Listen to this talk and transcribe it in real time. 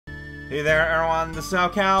Hey there everyone, this is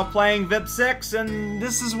SoCal playing VIP 6, and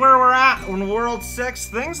this is where we're at in World 6.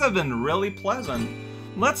 Things have been really pleasant.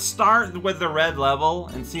 Let's start with the red level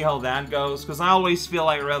and see how that goes, because I always feel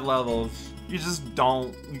like red levels, you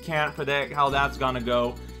can't predict how that's gonna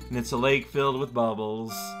go, and it's a lake filled with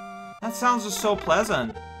bubbles. That sounds just so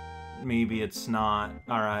pleasant. Maybe it's not.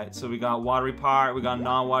 Alright, so we got watery part, we got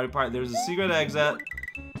non-watery part, there's a secret exit.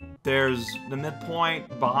 There's the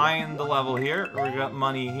midpoint behind the level here. We got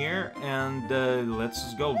money here, and let's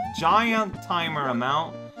just go. Giant timer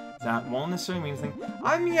amount. That won't necessarily mean anything.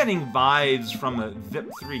 I'm getting vibes from a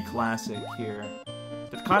VIP 3 classic here.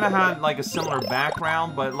 It kind of had like a similar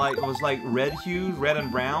background, but like it was like red hues, red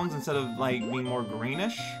and browns, instead of like being more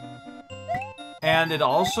greenish. And it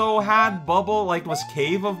also had bubble, like was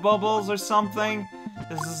Cave of Bubbles or something.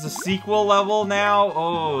 This is the sequel level now?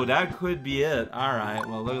 Oh, that could be it. Alright,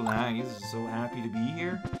 well look at that. He's so happy to be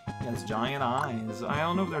here. He has giant eyes. I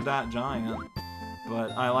don't know if they're that giant,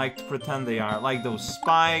 but I like to pretend they are. Like those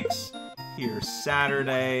spikes. Here's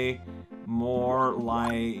Saturday. More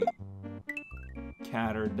like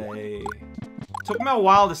Catterday. Took me a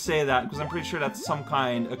while to say that, because I'm pretty sure that's some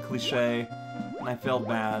kind of cliche. And I felt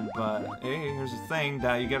bad, but hey, here's a thing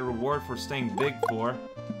that you get a reward for staying big for.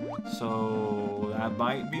 So that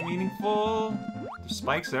might be meaningful. There's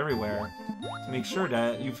spikes everywhere to make sure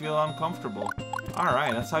that you feel uncomfortable.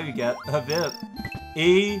 Alright, that's how you get a VIP.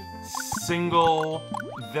 A single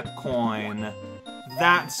VIP coin.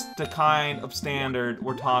 That's the kind of standard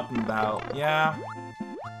we're talking about. Yeah.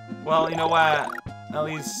 Well, you know what? At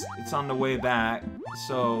least it's on the way back,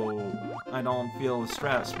 so I don't feel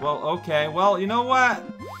stressed. Well, okay. Well, you know what?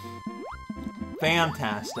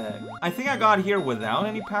 Fantastic. I think I got here without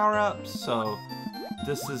any power-ups, so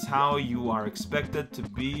this is how you are expected to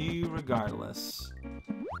be regardless.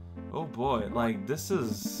 Oh boy, like, this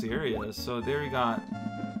is serious. So there you got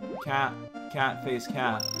cat face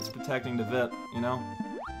cat. It's protecting the VIP, you know?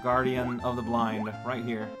 Guardian of the blind, right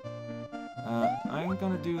here. I'm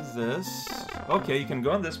gonna do this. Okay, you can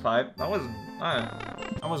go in this pipe. I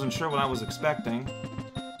wasn't sure what I was expecting.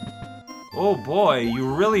 Oh boy,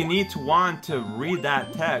 you really need to want to read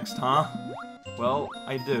that text, huh? Well,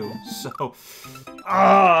 I do, so...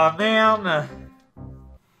 Ah, man!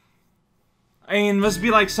 I mean, it must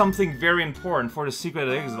be like something very important for the secret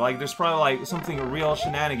exit. Like, there's probably like something real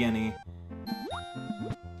shenanigan-y.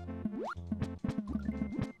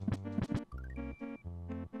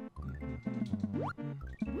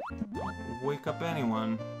 Don't wake up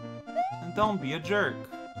anyone. And don't be a jerk.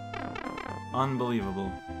 Unbelievable.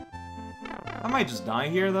 I might just die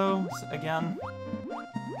here, though, again.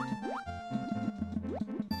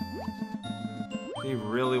 They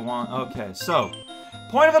really want... Okay, so...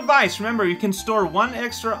 Point of advice, remember, you can store one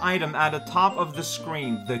extra item at the top of the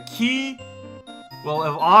screen. The key...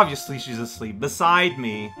 Well, obviously she's asleep. Beside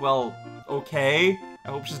me. Well, okay. I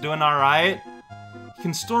hope she's doing alright. You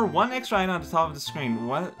can store one extra item at the top of the screen.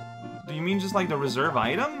 What? Do you mean just like the reserve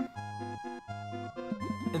item?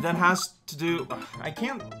 And that has to do... I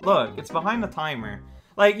can't... Look, it's behind the timer.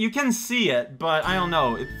 Like, you can see it, but I don't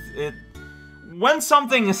know. When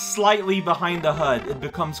something is slightly behind the HUD, it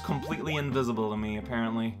becomes completely invisible to me,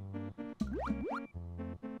 apparently.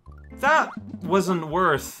 That wasn't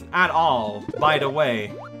worth at all, by the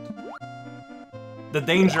way. The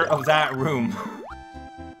danger of that room.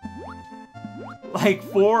 Like,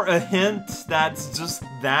 for a hint that's just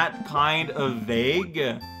that kind of vague...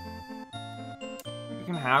 You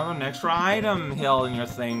can have an extra item held in your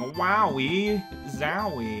thing. Wowie,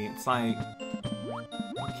 zowie. It's like,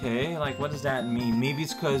 okay, like what does that mean? Maybe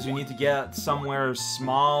it's because you need to get somewhere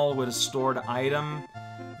small with a stored item.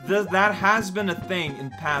 That has been a thing in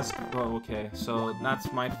past. Oh, okay, so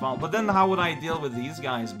that's my fault. But then how would I deal with these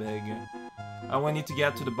guys big? I would need to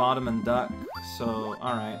get to the bottom and duck. So,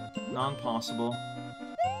 alright, non-possible.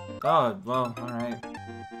 Oh, well, alright.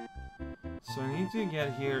 So I need to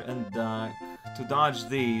get here and duck to dodge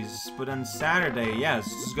these, but then Saturday, yes,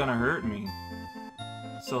 this is gonna hurt me.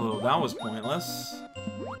 So that was pointless.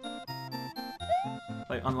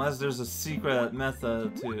 Like, unless there's a secret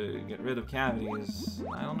method to get rid of cavities,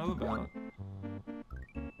 I don't know about.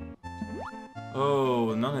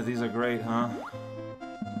 Oh, none of these are great, huh?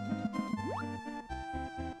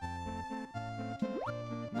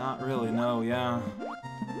 Not really, no, yeah.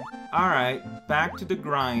 Alright, back to the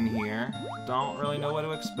grind here. Don't really know what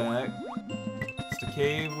to expect. It's the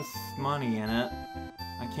cave with money in it.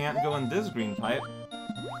 I can't go in this green pipe.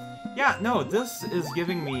 Yeah, no, this is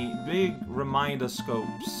giving me big reminder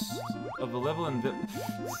scopes of a level in VIP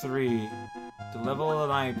 3. The level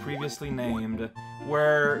that I previously named,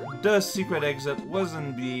 where the secret exit was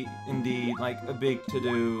indeed like a big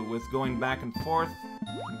to-do with going back and forth,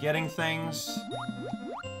 getting things.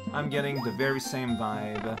 I'm getting the very same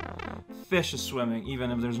vibe. Fish is swimming,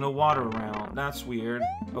 even if there's no water around. That's weird.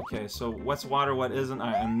 Okay, so what's water, what isn't?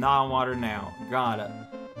 I'm not in water now. Got it.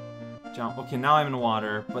 Jump. Okay, now I'm in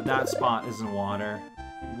water, but that spot isn't water.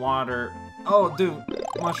 Water. Oh, dude.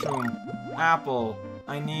 Mushroom. Apple.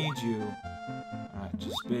 I need you. Alright,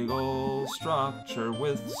 just big old structure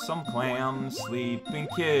with some clams. Sleeping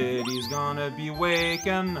kitty's gonna be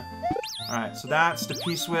waking. Alright, so that's the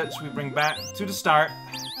P-switch we bring back to the start.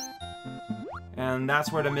 And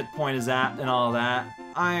that's where the midpoint is at and all that.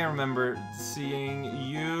 I remember seeing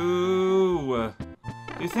you.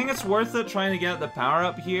 Do you think it's worth it trying to get the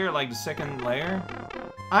power-up here, like the second layer?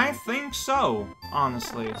 I think so,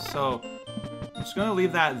 honestly. So, I'm just gonna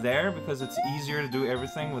leave that there because it's easier to do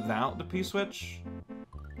everything without the P-switch.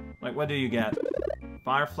 Like, what do you get?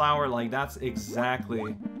 Fire flower? Like, that's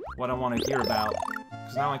exactly what I want to hear about.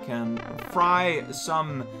 Because now I can fry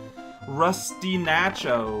some rusty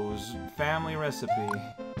nachos. Family recipe.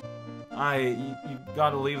 You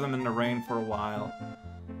gotta leave them in the rain for a while.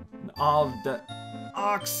 All the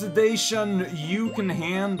oxidation you can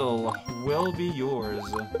handle will be yours.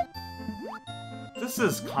 This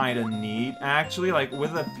is kind of neat, actually, like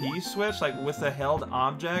with a P-switch, like with a held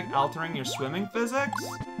object altering your swimming physics.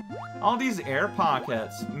 All these air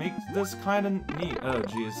pockets make this kind of neat. Oh,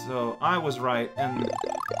 geez. So I was right in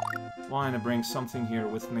wanting to bring something here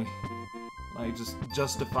with me. Like, just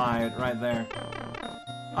justify it right there.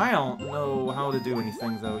 I don't know how to do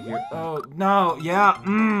anything, though, here. Oh, no, yeah,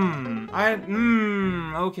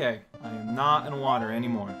 okay. I am not in water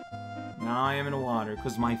anymore. Now I am in water,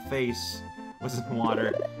 because my face was in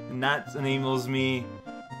water, and that enables me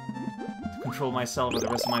to control myself with the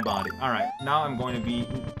rest of my body. Alright, now I'm going to be...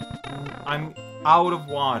 I'm out of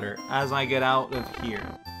water as I get out of here.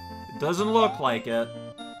 It doesn't look like it.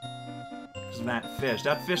 Because of that fish.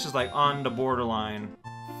 That fish is, like, on the borderline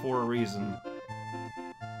for a reason.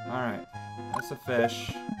 Alright, that's a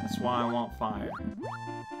fish. That's why I want fire. Here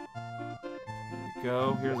we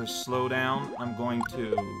go. Here's a slowdown. I'm going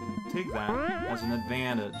to take that as an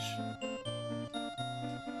advantage.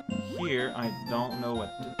 Here, I don't know what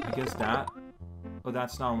to... I guess that... Oh,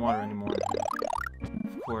 that's not in water anymore.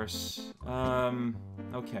 Of course.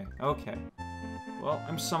 Okay, okay. Well,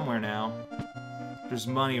 I'm somewhere now. There's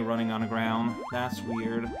money running on the ground. That's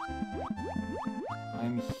weird.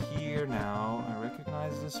 I'm here now. I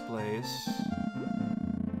recognize this place.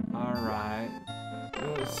 Alright.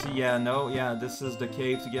 See, yeah, no, yeah, this is the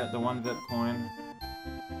cave to get the 1 VIP coin.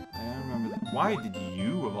 I remember that. Why did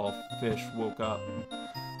you, of all fish, woke up?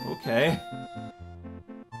 Okay.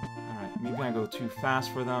 Alright, maybe I go too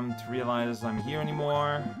fast for them to realize I'm here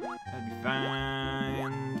anymore. That'd be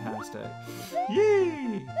fantastic.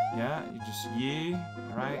 Yee! Yeah, you just yee.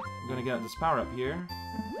 Alright, I'm gonna get this power up here.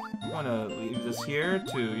 I'm gonna leave this here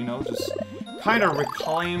to, you know, just kind of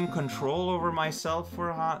reclaim control over myself for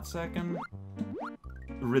a hot second.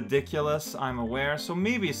 Ridiculous, I'm aware. So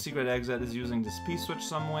maybe a secret exit is using this P-switch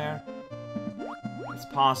somewhere. It's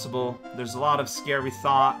possible. There's a lot of scary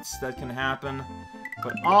thoughts that can happen.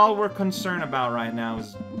 But all we're concerned about right now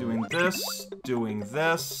is doing this,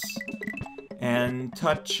 and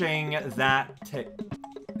touching that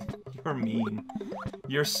You're mean.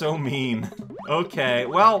 You're so mean. Okay,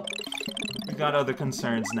 well, we got other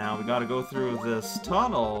concerns now. We gotta go through this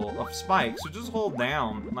tunnel of spikes. So just hold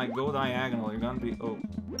down. Like, go diagonal. You're gonna be... Oh.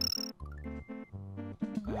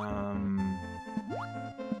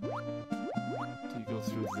 Do you go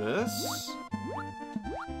through this?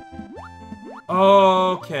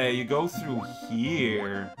 Okay, you go through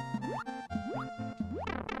here.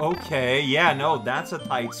 Okay, yeah, no, that's a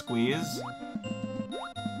tight squeeze.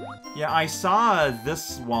 Yeah, I saw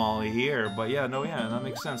this wall here, but yeah, no, yeah, that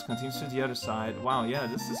makes sense. Continues to the other side. Wow, yeah,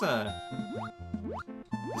 this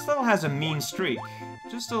level has a mean streak.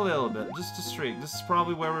 Just a little bit, just a streak. This is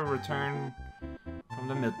probably where we return from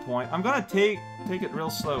the midpoint. I'm gonna take it real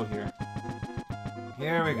slow here.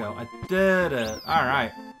 Here we go. I did it.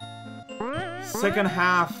 Alright. Second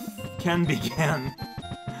half can begin.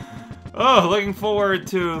 Oh, looking forward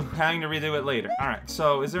to having to redo it later. Alright,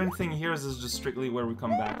 so is there anything here, or is this just strictly where we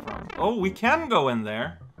come back from? Oh, we can go in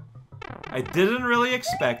there. I didn't really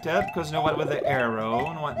expect it, because you know what, with the arrow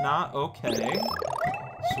and whatnot. Okay.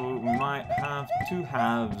 So we might have 2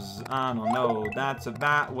 halves. I don't know. That's a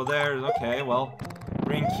bat. Well, there's... Okay, well,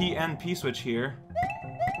 bring key and P-switch here.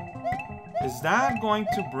 Is that going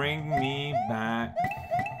to bring me back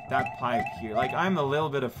that pipe here? Like, I'm a little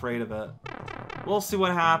bit afraid of it. We'll see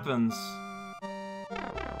what happens.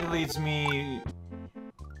 it leads me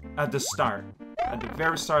at the start. At the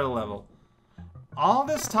very start of the level. All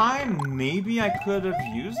this time, maybe I could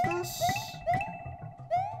have used this?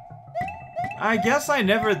 I guess I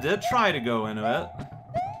never did try to go into it.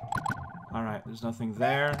 Alright, there's nothing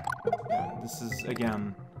there. Yeah, this is,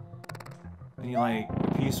 again... I need, like,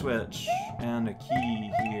 a P-switch and a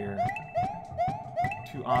key here.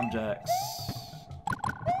 2 objects.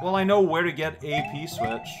 Well, I know where to get a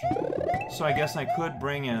P-switch. So I guess I could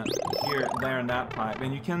bring it here, there, and that pipe.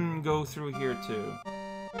 And you can go through here, too.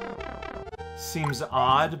 Seems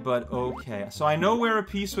odd, but okay. So I know where a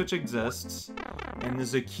P-switch exists. And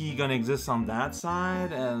there's a key gonna exist on that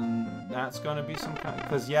side. And that's gonna be some kind...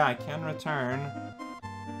 Because, yeah, I can return.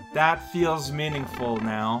 That feels meaningful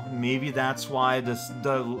now. Maybe that's why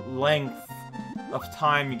the length of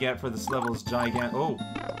time you get for this level is gigantic. Oh,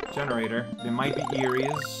 generator. There might be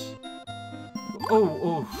Eries.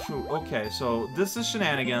 Oh, shoot. Okay, so this is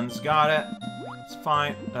shenanigans. Got it. It's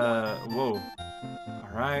fine. Whoa.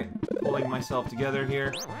 Alright. Pulling myself together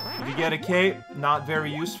here. If you get a cape, not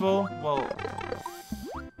very useful. Well...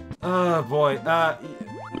 Oh, boy.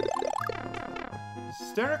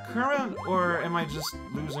 Is there a current, or am I just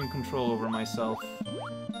losing control over myself?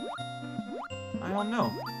 I don't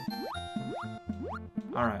know.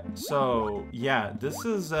 Alright, so, yeah, this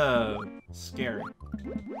is, scary.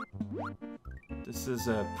 This is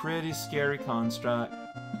a pretty scary construct.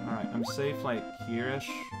 Alright, I'm safe, like,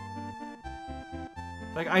 here-ish.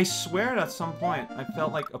 Like, I swear at some point I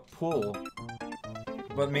felt like a pull.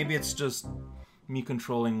 But maybe it's just me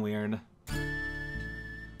controlling weird.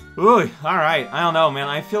 Ooh, alright, I don't know, man,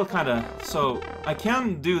 I feel kinda... So, I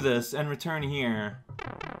can do this and return here.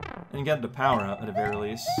 And get the power up, at the very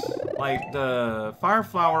least. Like, the Fire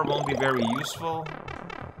Flower won't be very useful.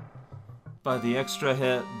 But the extra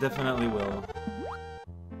hit definitely will.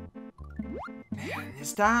 Man,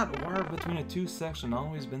 is that warp between the 2 sections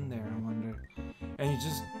always been there, I wonder? And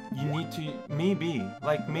you need to... Maybe.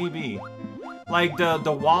 Like, maybe. Like,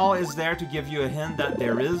 the wall is there to give you a hint that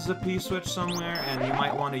there is a P-switch somewhere, and you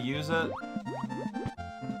might want to use it.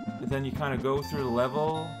 And then you kind of go through the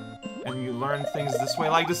level, and you learn things this way.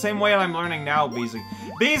 Like, the same way I'm learning now, basically.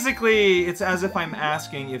 Basically, it's as if I'm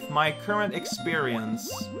asking if my current experience...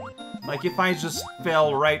 Like, if I just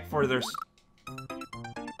fell right for their...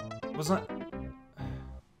 Wasn't...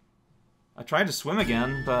 I tried to swim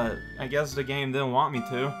again, but I guess the game didn't want me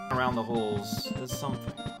to. Around the holes is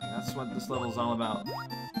something. That's what this level's all about.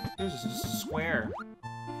 Here's just a square.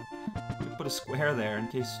 We put a square there in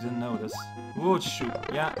case you didn't notice. Whoa, shoot.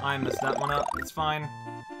 Yeah, I messed that one up. It's fine.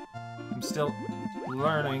 I'm still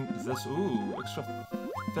learning. Is this... Ooh, extra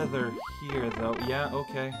feather here, though. Yeah,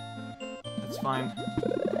 okay. That's fine.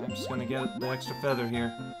 I'm just gonna get the extra feather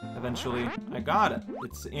here. Eventually. I got it.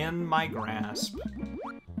 It's in my grasp.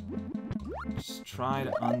 Just try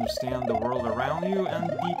to understand the world around you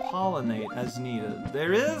and depollinate as needed.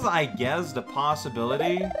 There is, I guess, the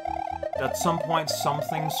possibility that at some point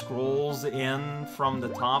something scrolls in from the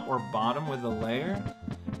top or bottom with a layer.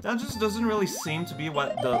 That just doesn't really seem to be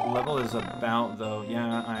what the level is about, though.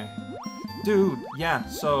 Yeah, Dude, yeah,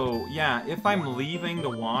 so, yeah, if I'm leaving the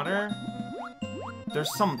water,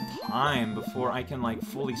 there's some time before I can, like,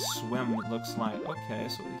 fully swim, it looks like. Okay,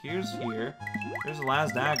 so here's here. Here's the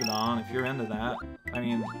last Agadon, if you're into that. I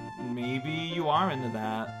mean, maybe you are into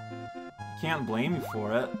that. Can't blame you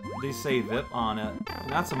for it. They say VIP on it.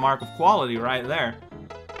 And that's a mark of quality right there.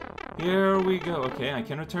 Here we go. Okay, I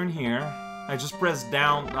can return here. I just pressed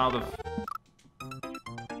down out of...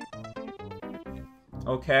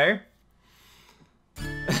 Okay.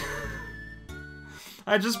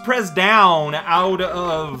 I just pressed down out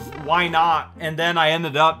of why not, and then I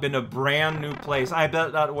ended up in a brand new place. I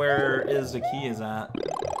bet that where is the key is at.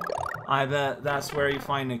 I bet that's where you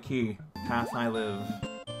find the key. Path I live.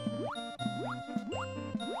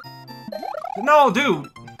 No, dude!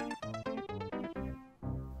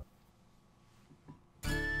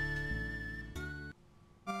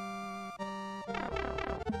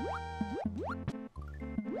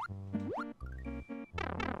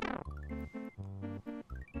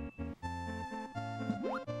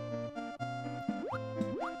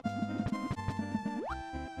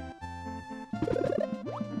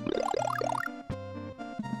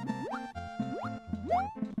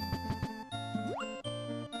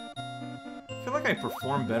 I feel like I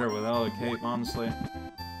perform better without a cape, honestly.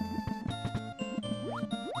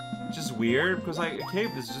 Which is weird, because like, a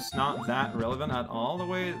cape is just not that relevant at all, the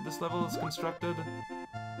way this level is constructed.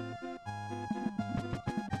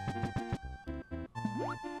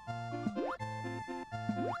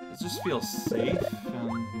 It just feels safe,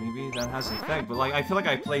 and maybe that has an effect, but like, I feel like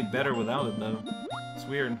I played better without it, though. It's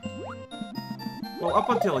weird. Well, up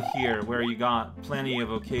until here, where you got plenty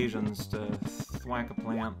of occasions to thwack a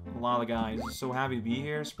plant. A lot of guys are so happy to be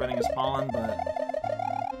here, spreading his pollen, but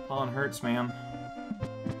pollen hurts, man.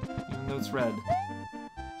 Even though it's red.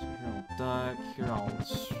 So here I'll duck, here I'll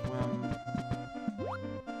swim.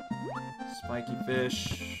 Spiky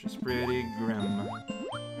fish is pretty grim. Right,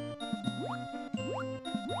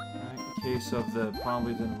 in case of the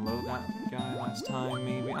probably didn't load that guy last time,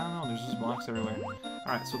 maybe. I don't know, there's just blocks everywhere.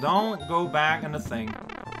 Alright, so don't go back in the thing.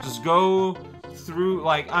 Just go through,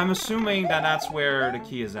 like, I'm assuming that that's where the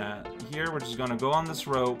key is at. Here, we're just gonna go on this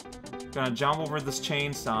rope. Gonna jump over this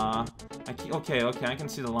chainsaw. Okay, I can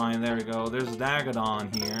see the line. There we go. There's a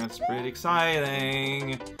Dagadon here. It's pretty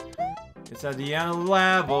exciting. It's at the end of the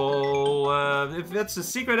level. If it's a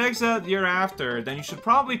secret exit you're after, then you should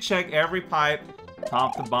probably check every pipe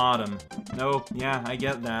top to bottom. No, yeah, I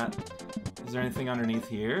get that. Is there anything underneath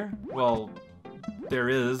here? Well, there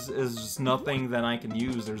is just nothing that I can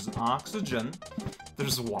use. There's oxygen.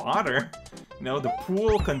 There's water. You know, the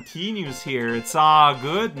pool continues here. It's all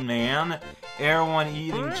good, man. Everyone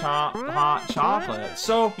eating hot chocolate.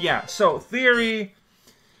 So, yeah, so theory,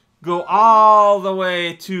 go all the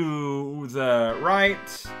way to the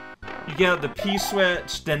right. You get the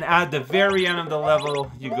P-switch, then at the very end of the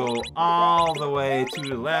level, you go all the way to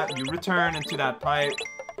the left. You return into that pipe.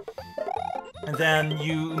 And then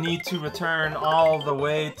you need to return all the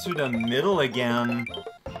way to the middle again,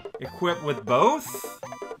 equipped with both?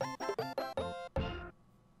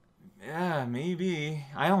 Yeah, maybe.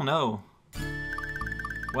 I don't know.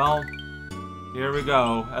 Well, here we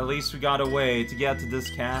go. At least we got a way to get to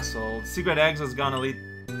this castle. The secret exit's gonna lead...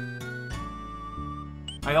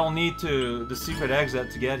 I don't need the secret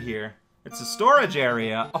exit to get here. It's a storage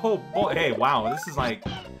area. Oh boy, hey, wow, this is like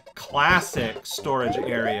classic storage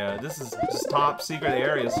area. This is just top secret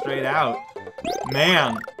area straight out.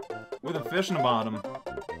 Man, with a fish in the bottom.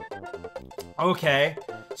 Okay,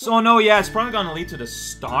 so no, yeah, it's probably gonna lead to the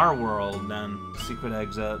Star World then. Secret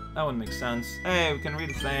exit. That would make sense. Hey, we can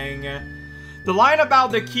read a thing. The line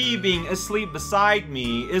about the key being asleep beside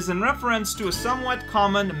me is in reference to a somewhat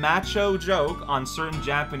common macho joke on certain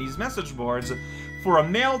Japanese message boards for a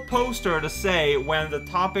male poster to say when the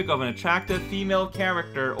topic of an attractive female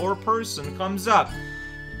character or person comes up.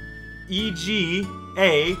 E.g.,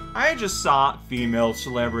 A, I just saw female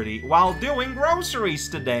celebrity while doing groceries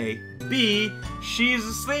today. B, she's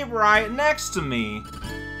asleep right next to me.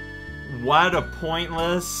 What a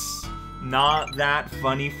pointless, not that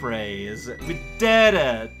funny phrase. We did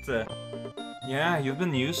it! Yeah, you've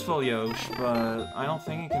been useful, Yosh, but I don't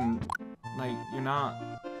think I can... Like, you're not...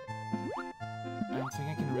 I don't think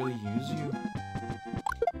I can really use you.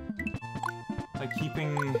 Like,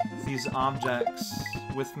 keeping these objects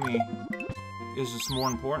with me is just more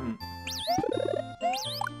important.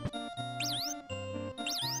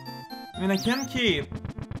 I mean, I can keep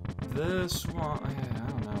this one... I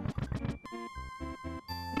don't know.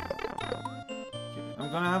 Okay,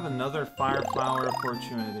 I'm gonna have another fire flower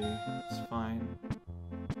opportunity. It's fine.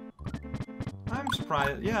 I'm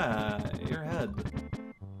surprised... Yeah, your head.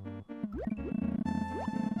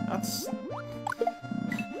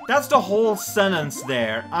 That's the whole sentence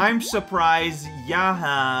there. I'm surprised,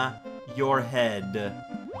 yaha, your head.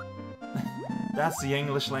 That's the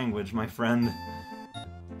English language, my friend.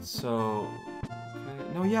 So...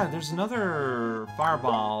 Okay. No, yeah, there's another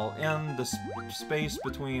fireball in the space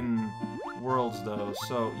between worlds, though.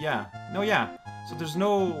 So, yeah. No, yeah. So there's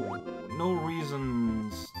no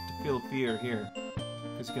reasons to feel fear here.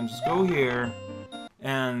 Because you can just go here...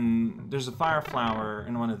 And there's a fire flower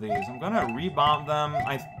in one of these. I'm gonna re-bomb them.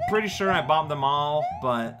 I'm pretty sure I bombed them all,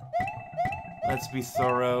 but let's be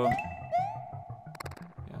thorough.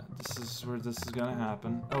 Yeah, this is where this is gonna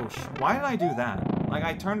happen. Oh, why did I do that? Like,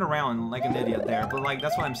 I turned around like an idiot there, but like,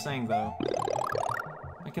 that's what I'm saying though.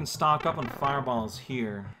 I can stock up on fireballs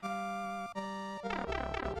here.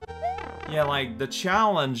 Yeah, like, the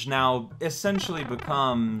challenge now essentially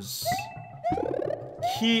becomes...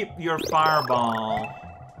 Keep your fireball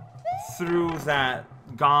through that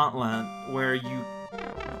gauntlet where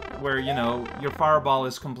you know, your fireball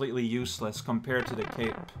is completely useless compared to the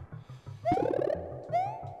cape.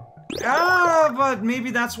 Ah, but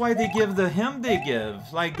maybe that's why they give the hymn they give.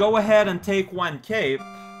 Like, go ahead and take one cape.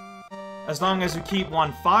 As long as you keep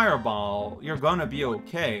one fireball, you're gonna be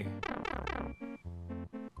okay.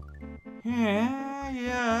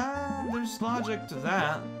 Yeah, there's logic to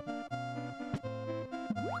that.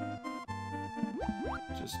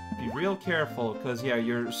 Just be real careful, because, yeah,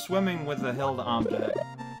 you're swimming with a held object,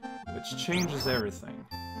 which changes everything.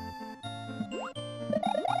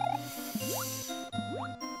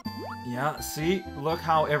 Yeah, see? Look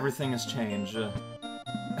how everything has changed.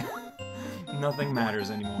 Nothing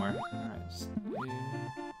matters anymore. Alright, just...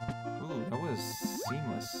 Ooh, that was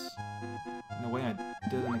seamless. In a way I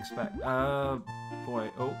didn't expect.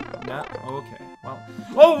 Boy. Oh, that... Okay. Well...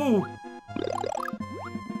 Oh!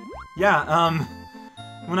 Yeah,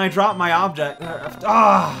 when I drop my object...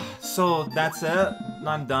 so that's it?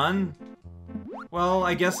 I'm done? Well,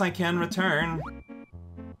 I guess I can return.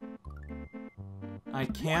 I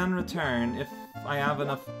can return if I have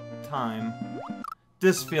enough time.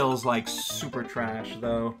 This feels like super trash,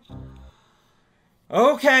 though.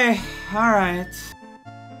 Okay, alright.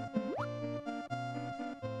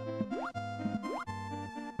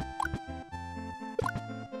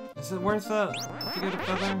 Is it worth it to get a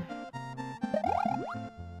feather?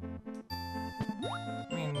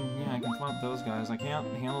 I mean, yeah, I can flop those guys. I can't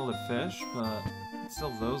handle the fish, but it's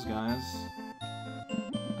still those guys.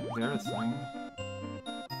 Like, they're a thing.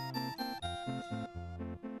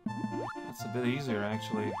 That's a bit easier,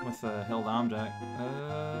 actually, with the held object.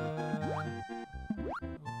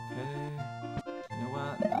 Okay. You know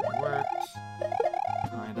what? That worked.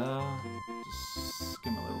 Kinda. Just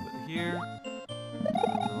skim a little bit here.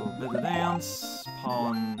 A little bit of dance.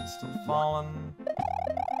 Pollen is still falling.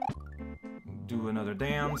 Do another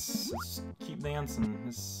dance. Just keep dancing.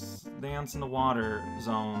 This dance in the water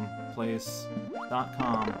zone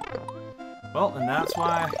place.com. Well, and that's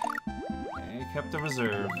why I kept a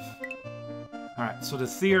reserve. Alright, so the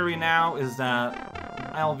theory now is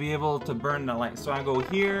that I'll be able to burn the light. So I go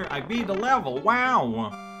here, I beat the level, wow!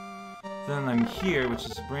 Then I'm here, which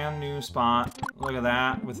is a brand new spot. Look at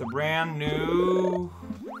that, with a brand new...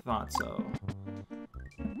 Thought so.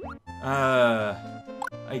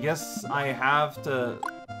 I guess I have to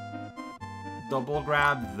double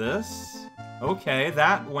grab this? Okay,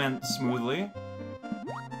 that went smoothly.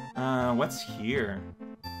 What's here?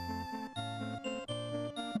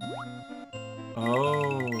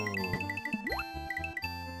 Oh.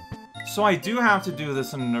 So I do have to do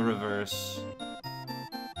this in the reverse.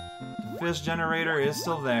 The fish generator is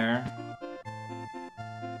still there.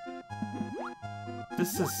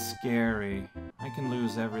 This is scary. I can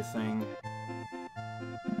lose everything.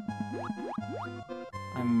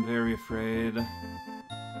 I'm very afraid.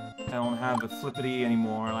 I don't have the flippity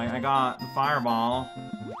anymore. Like, I got the fireball.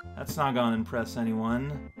 That's not gonna impress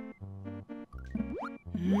anyone.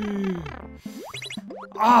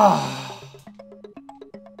 Ah!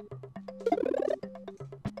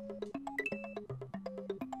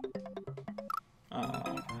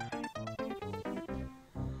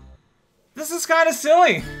 This is kind of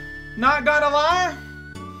silly. Not gonna lie.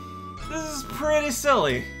 This is pretty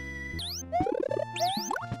silly.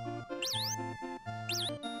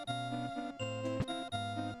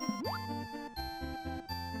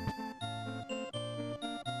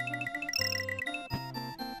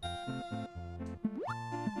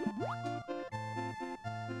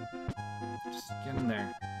 Get in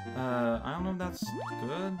there. I don't know if that's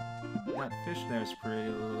good. That fish there is pretty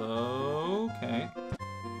low. Okay.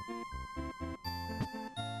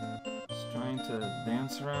 Just trying to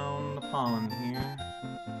dance around the pond here.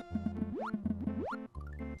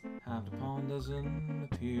 Half the pond doesn't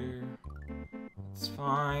appear. It's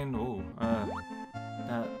fine. Oh,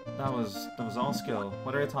 that was all skill.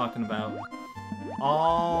 What are you talking about?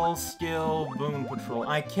 All skill boon patrol.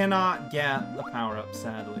 I cannot get the power-up,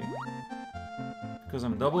 sadly. Because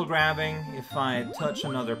I'm double grabbing. If I touch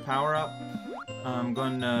another power-up, I'm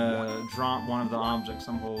gonna drop one of the objects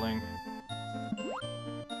I'm holding.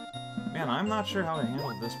 Man, I'm not sure how to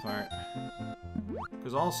handle this part.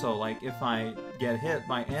 Because also, like, if I get hit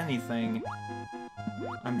by anything,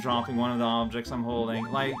 I'm dropping one of the objects I'm holding.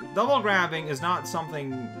 Like, double grabbing is not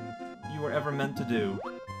something you were ever meant to do.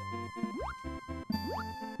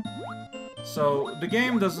 So, the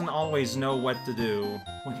game doesn't always know what to do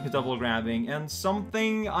when you're double grabbing, and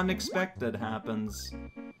something unexpected happens.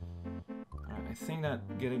 Alright, I think that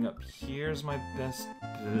getting up here is my best...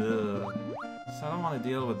 Ugh. So I don't want to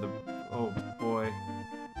deal with the... Oh, boy.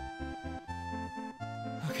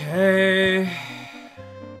 Okay...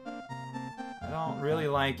 I don't really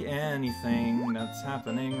like anything that's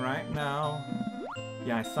happening right now.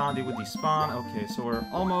 Yeah, I thought it would despawn. Okay, so we're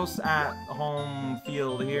almost at home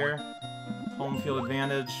field here. Home field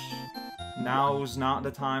advantage. Now's not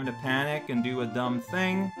the time to panic and do a dumb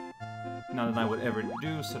thing. Not that I would ever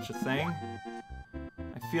do such a thing.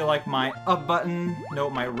 I feel like my up button, no,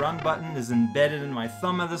 my run button is embedded in my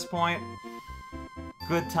thumb at this point.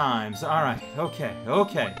 Good times. Alright, okay,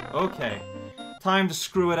 okay, okay. Time to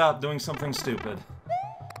screw it up doing something stupid.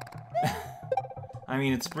 I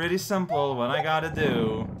mean, it's pretty simple what I gotta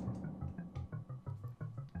do.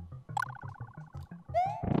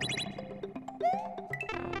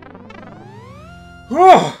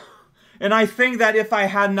 And I think that if I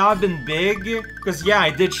had not been big, because yeah,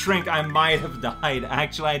 I did shrink, I might have died.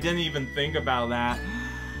 Actually, I didn't even think about that.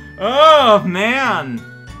 Oh, man.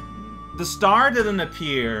 The star didn't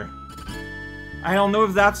appear. I don't know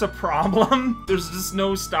if that's a problem. There's just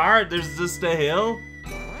no star, there's just a hill.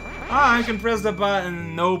 Ah, I can press the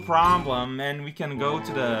button, no problem, and we can go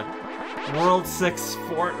to the World 6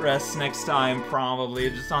 Fortress next time,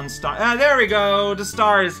 probably, just on star. Ah, there we go, the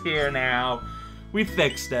star is here now. We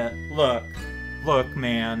fixed it. Look. Look,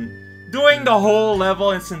 man. Doing the whole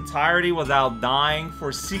level in its entirety without dying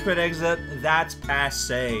for secret exit, that's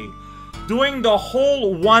passé. Doing the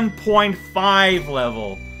whole 1.5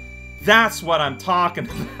 level, that's what I'm talking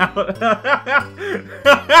about.